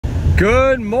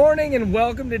Good morning and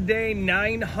welcome to day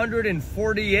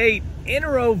 948 in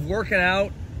a row of working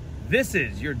out. This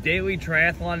is your daily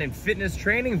triathlon and fitness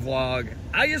training vlog.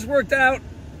 I just worked out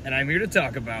and I'm here to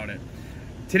talk about it.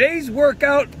 Today's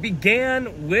workout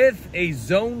began with a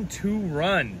zone 2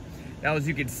 run. Now, as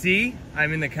you can see,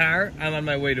 I'm in the car. I'm on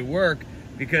my way to work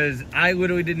because I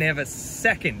literally didn't have a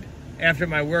second after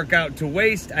my workout to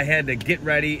waste. I had to get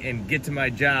ready and get to my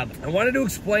job. I wanted to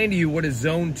explain to you what a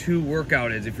zone 2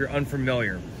 workout is if you're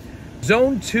unfamiliar.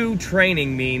 Zone 2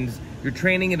 training means you're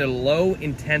training at a low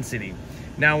intensity.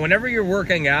 Now, whenever you're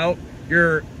working out,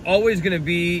 you're always going to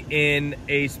be in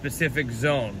a specific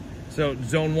zone. So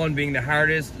zone 1 being the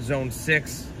hardest, zone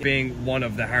 6 being one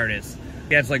of the hardest.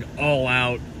 That's like all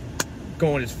out,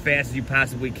 going as fast as you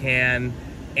possibly can,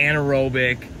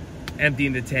 anaerobic,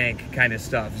 emptying the tank kind of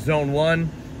stuff. Zone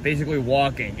 1, basically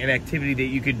walking, an activity that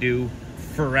you could do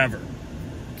forever.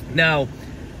 Now,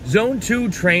 zone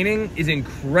 2 training is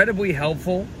incredibly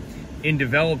helpful in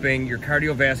developing your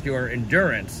cardiovascular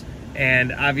endurance.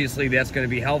 And obviously that's going to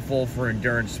be helpful for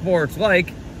endurance sports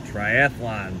like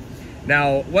triathlon.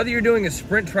 Now, whether you're doing a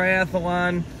sprint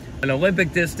triathlon, an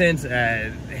Olympic distance,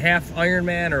 a half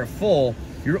Ironman, or a full,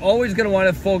 you're always going to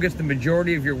want to focus the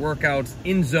majority of your workouts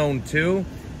in zone 2.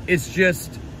 It's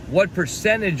just what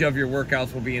percentage of your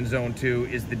workouts will be in zone 2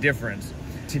 is the difference.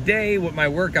 Today, what my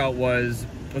workout was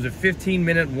a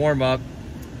 15-minute warm-up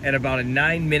at about a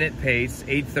 9-minute pace,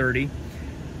 8:30.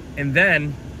 And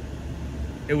then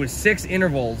it was 6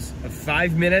 intervals of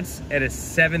 5 minutes at a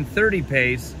 7:30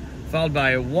 pace, followed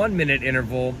by a 1-minute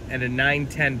interval at a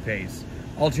 9:10 pace,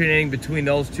 alternating between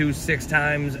those two 6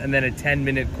 times, and then a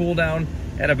 10-minute cool down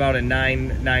at about a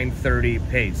 9:30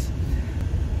 pace.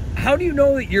 How do you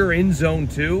know that you're in zone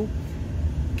 2?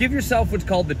 Give yourself what's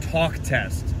called the talk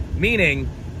test, meaning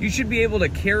you should be able to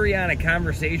carry on a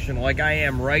conversation like I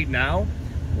am right now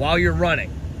while you're running.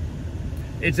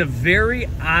 It's a very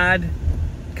odd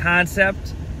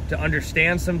concept to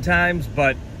understand sometimes,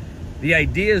 but the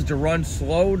idea is to run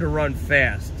slow, to run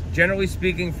fast. Generally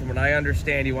speaking, from what I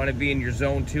understand, you want to be in your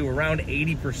zone 2 around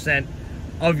 80%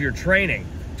 of your training.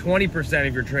 20%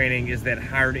 of your training is that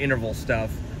hard interval stuff,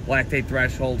 lactate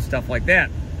threshold, stuff like that.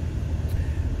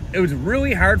 It was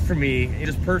really hard for me,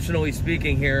 just personally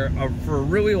speaking here, for a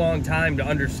really long time to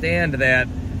understand that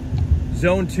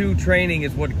zone 2 training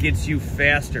is what gets you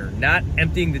faster. Not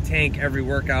emptying the tank every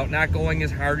workout, not going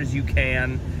as hard as you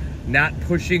can, not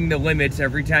pushing the limits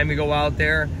every time you go out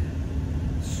there.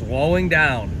 Slowing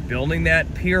down, building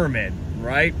that pyramid,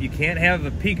 right? You can't have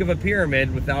a peak of a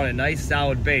pyramid without a nice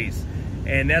solid base.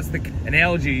 And that's the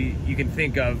analogy you can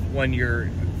think of when you're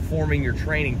forming your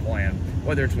training plan,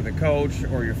 whether it's with a coach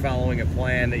or you're following a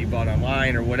plan that you bought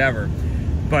online or whatever.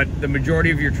 But the majority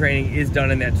of your training is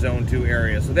done in that zone 2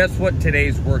 area. So that's what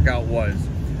today's workout was.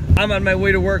 I'm on my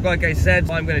way to work, like I said,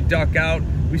 so I'm going to duck out.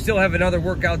 We still have another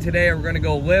workout today. We're going to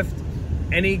go lift.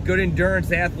 Any good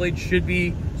endurance athlete should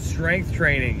be strength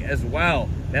training as well.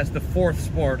 That's the 4th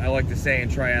sport I like to say in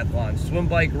triathlon. Swim,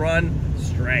 bike, run,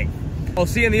 strength. I'll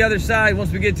see you on the other side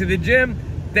once we get to the gym.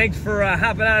 Thanks for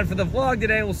hopping on for the vlog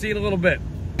today. We'll see you in a little bit.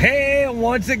 Hey,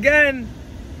 once again,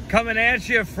 coming at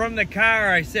you from the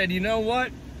car. I said, you know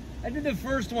what? I did the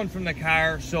first one from the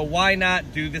car, so why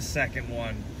not do the second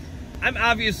one? I'm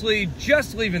obviously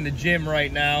just leaving the gym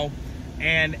right now,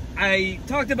 and I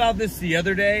talked about this the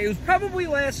other day. It was probably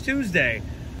last Tuesday,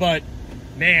 but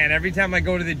man, every time I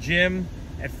go to the gym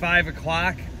at 5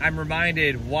 o'clock, I'm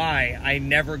reminded why I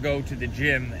never go to the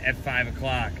gym at 5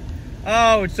 o'clock.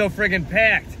 Oh, it's so friggin'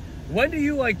 packed. When do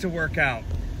you like to work out?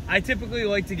 I typically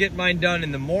like to get mine done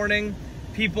in the morning.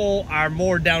 People are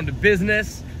more down to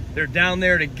business. They're down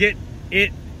there to get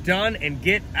it done and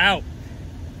get out.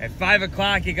 At 5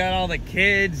 o'clock, you got all the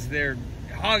kids. They're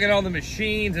hogging all the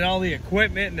machines and all the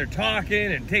equipment, and they're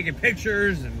talking and taking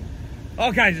pictures and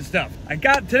all kinds of stuff.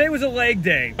 Today was a leg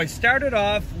day. I started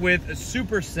off with a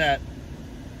superset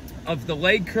of the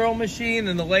leg curl machine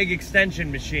and the leg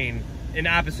extension machine, in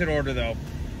opposite order though.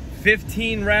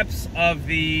 15 reps of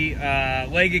the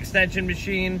leg extension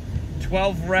machine,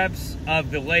 12 reps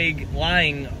of the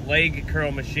lying leg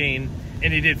curl machine,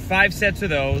 and he did 5 sets of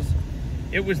those.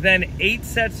 It was then 8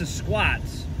 sets of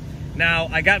squats. Now,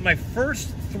 I got my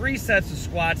first 3 sets of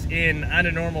squats in on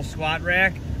a normal squat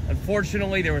rack.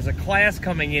 Unfortunately, there was a class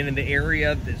coming in the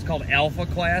area that's called Alpha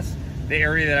class, the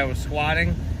area that I was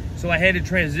squatting. So I had to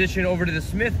transition over to the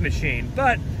Smith machine.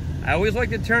 But I always like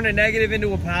to turn a negative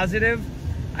into a positive.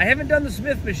 I haven't done the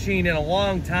Smith machine in a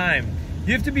long time.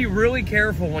 You have to be really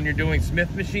careful when you're doing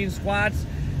Smith machine squats,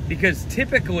 because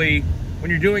typically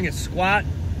when you're doing a squat,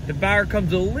 the bar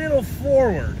comes a little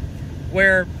forward.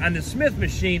 where on the Smith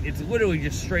machine, it's literally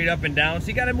just straight up and down. So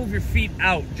you got to move your feet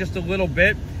out just a little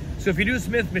bit. So if you do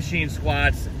Smith machine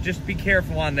squats, just be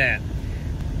careful on that.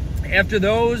 After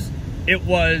those, it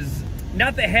was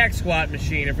not the hack squat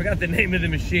machine. I forgot the name of the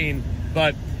machine,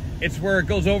 but it's where it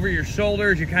goes over your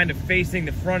shoulders. You're kind of facing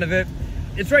the front of it.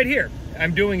 It's right here.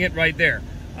 I'm doing it right there.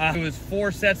 It was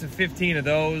 4 sets of 15 of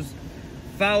those,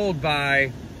 followed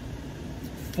by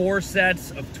 4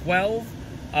 sets of 12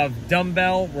 of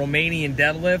dumbbell Romanian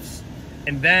deadlifts,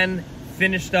 and then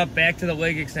finished up back to the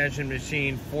leg extension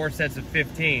machine, 4 sets of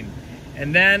 15.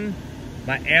 And then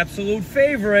my absolute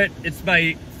favorite, it's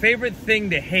my favorite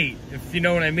thing to hate, if you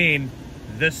know what I mean,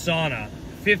 the sauna.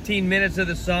 15 minutes of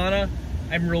the sauna.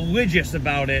 I'm religious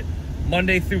about it,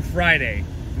 Monday through Friday,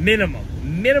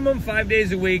 minimum 5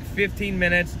 days a week, 15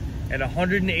 minutes at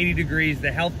 180 degrees.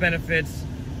 The health benefits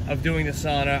of doing the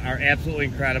sauna are absolutely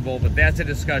incredible, but that's a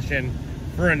discussion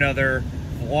for another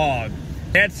vlog.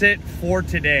 That's it for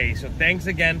today. So thanks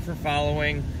again for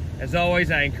following. As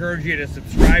always, I encourage you to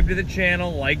subscribe to the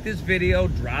channel, like this video,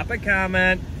 drop a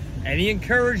comment. Any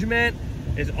encouragement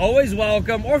is always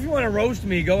welcome. Or if you want to roast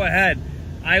me, go ahead.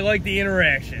 I like the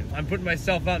interaction. I'm putting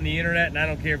myself out on the internet, and I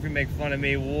don't care if you make fun of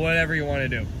me, whatever you want to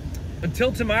do.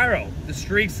 Until tomorrow, the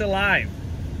streak's alive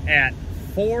at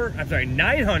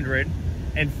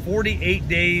 948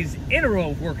 days in a row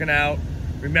of working out.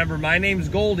 Remember, my name's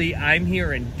Goldie. I'm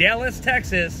here in Dallas,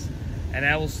 Texas, and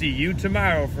I will see you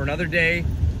tomorrow for another day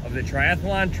of the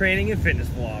Triathlon Training and Fitness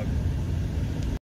Vlog.